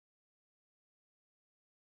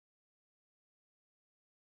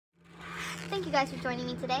you guys for joining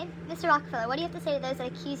me today. Mr. Rockefeller, what do you have to say to those that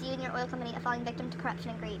accuse you and your oil company of falling victim to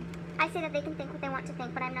corruption and greed? I say that they can think what they want to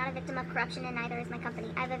think, but I'm not a victim of corruption, and neither is my company.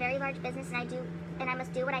 I have a very large business, and I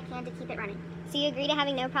must do what I can to keep it running. So you agree to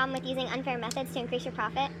having no problem with using unfair methods to increase your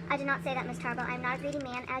profit? I did not say that, Ms. Tarbo. I am not a greedy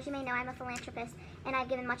man. As you may know, I am a philanthropist, and I have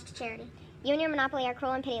given much to charity. You and your monopoly are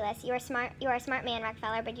cruel and pitiless. You are a smart man,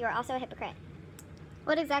 Rockefeller, but you are also a hypocrite.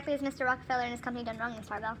 What exactly has Mr. Rockefeller and his company done wrong, Ms.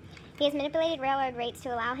 Tarbell? He has manipulated railroad rates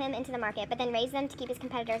to allow him into the market, but then raised them to keep his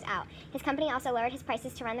competitors out. His company also lowered his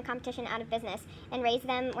prices to run the competition out of business, and raised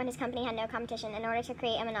them when his company had no competition in order to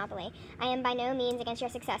create a monopoly. I am by no means against your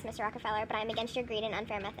success, Mr. Rockefeller, but I am against your greed and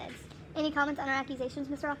unfair methods. Any comments on our accusations,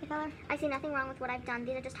 Mr. Rockefeller? I see nothing wrong with what I've done.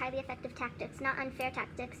 These are just highly effective tactics, not unfair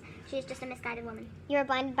tactics. She is just a misguided woman. You are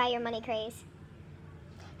blinded by your money craze.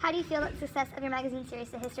 How do you feel about the success of your magazine series,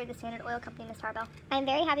 The History of the Standard Oil Company, Ms. Tarbell? I am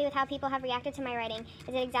very happy with how people have reacted to my writing.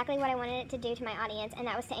 It did exactly what I wanted it to do to my audience, and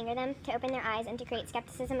that was to anger them, to open their eyes, and to create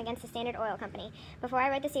skepticism against the Standard Oil Company. Before I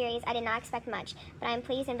wrote the series, I did not expect much, but I am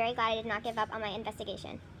pleased and very glad I did not give up on my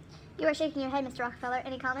investigation. You are shaking your head, Mr. Rockefeller.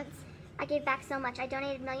 Any comments? I gave back so much. I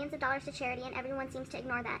donated millions of dollars to charity, and everyone seems to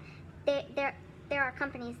ignore that. There are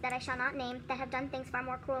companies that I shall not name that have done things far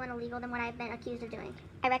more cruel and illegal than what I have been accused of doing.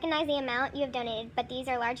 I recognize the amount you have donated, but these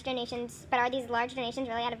are large donations. But are these large donations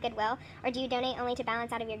really out of goodwill, or do you donate only to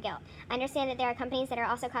balance out of your guilt? I understand that there are companies that are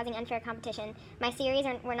also causing unfair competition. My series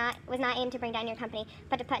was not aimed to bring down your company,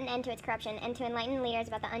 but to put an end to its corruption and to enlighten leaders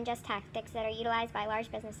about the unjust tactics that are utilized by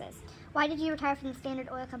large businesses. Why did you retire from the Standard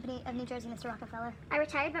Oil Company of New Jersey, Mr. Rockefeller? I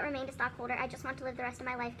retired but remained a stockholder. I just want to live the rest of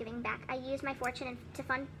my life giving back. I used my fortune to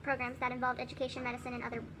fund programs that involved education, medicine, and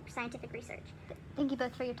other scientific research. Thank you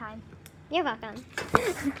both for your time. You're welcome.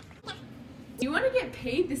 You want to get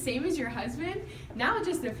paid the same as your husband? Now with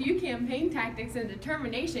just a few campaign tactics and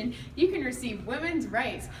determination, you can receive women's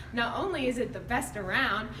rights. Not only is it the best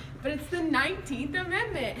around, but it's the 19th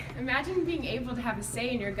Amendment. Imagine being able to have a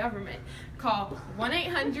say in your government. Call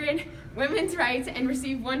 1-800-Women's Rights and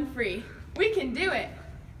receive one free. We can do it!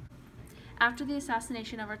 After the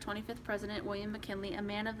assassination of our 25th president, William McKinley, a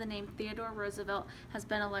man of the name Theodore Roosevelt has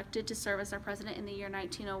been elected to serve as our president in the year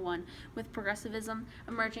 1901, with progressivism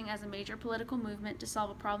emerging as a major political movement to solve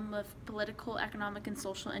a problem of political, economic, and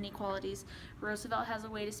social inequalities. Roosevelt has a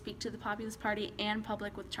way to speak to the Populist Party and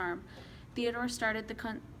public with charm. Theodore started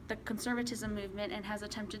the conservatism movement and has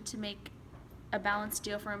attempted to make a balanced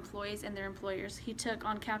deal for employees and their employers. He took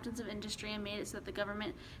on captains of industry and made it so that the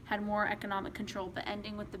government had more economic control, but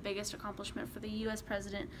ending with the biggest accomplishment for the U.S.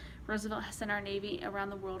 president, Roosevelt has sent our Navy around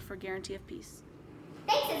the world for a guarantee of peace.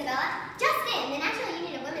 Thanks, Isabella. Just in, the National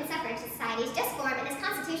Union of Women's Suffrage Societies just formed and is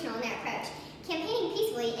constitutional in their approach, campaigning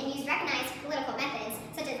peacefully and used recognized political methods,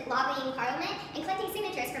 such as lobbying Parliament and collecting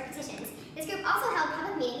signatures for petitions. This group also held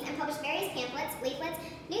public meetings and published various pamphlets, leaflets,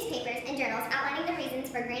 newspapers, and journals outlining the reasons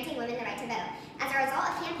for granting women the right to vote. As a result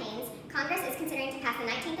of campaigns, Congress is considering to pass the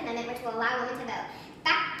 19th Amendment, which will allow women to vote.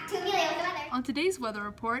 Back to Amelia with the weather. On today's weather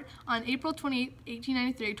report, on April 28,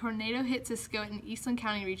 1893, a tornado hit Cisco in the Eastland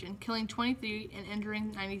County region, killing 23 and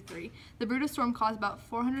injuring 93. The brutal storm caused about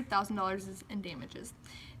 $400,000 in damages.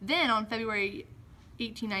 Then, on February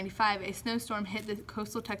 1895, a snowstorm hit the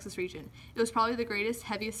coastal Texas region. It was probably the greatest,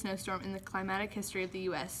 heaviest snowstorm in the climatic history of the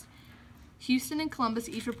U.S. Houston and Columbus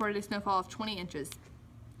each reported a snowfall of 20 inches.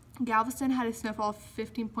 Galveston had a snowfall of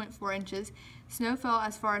 15.4 inches. Snow fell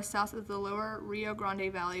as far as south as the lower Rio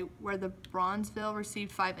Grande Valley, where the Bronzeville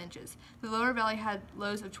received 5 inches. The lower valley had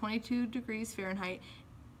lows of 22 degrees Fahrenheit,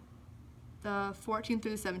 the 14th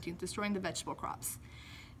through the 17th, destroying the vegetable crops.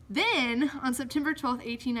 Then, on September 12,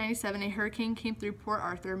 1897, a hurricane came through Port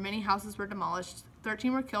Arthur. Many houses were demolished,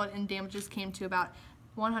 13 were killed, and damages came to about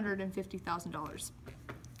 $150,000.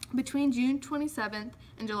 Between June 27th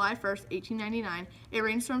and July 1st, 1899, a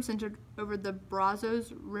rainstorm centered over the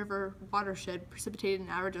Brazos River watershed precipitated an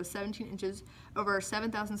average of 17 inches over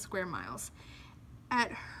 7,000 square miles.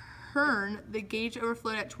 At Hearn, the gauge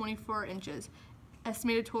overflowed at 24 inches.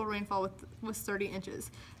 Estimated total rainfall was 30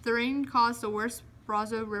 inches. The rain caused the worst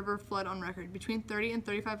Brazos River flood on record. Between 30 and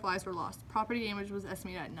 35 lives were lost. Property damage was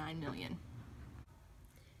estimated at $9 million.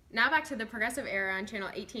 Now back to the Progressive Era on Channel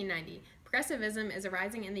 1890. Progressivism is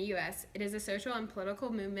arising in the U.S. It is a social and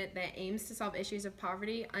political movement that aims to solve issues of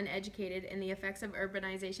poverty, uneducated, and the effects of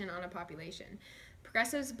urbanization on a population.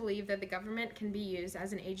 Progressives believe that the government can be used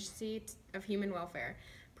as an agency of human welfare.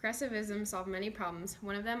 Progressivism solved many problems,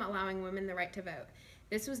 one of them allowing women the right to vote.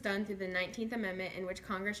 This was done through the 19th Amendment, in which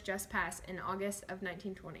Congress just passed in August of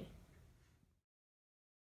 1920.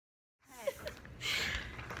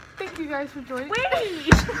 Thank you guys for joining. Wait!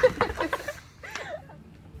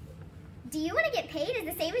 Do you want to get paid as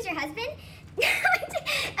the same as your husband? Amelia,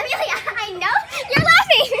 I I know. You're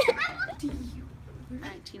laughing.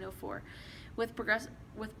 1904.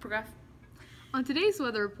 On today's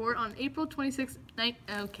weather report on April 26th,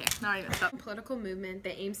 okay, not even stop. Political movement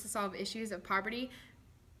that aims to solve issues of poverty,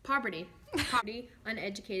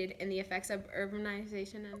 uneducated, and the effects of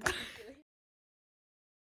urbanization and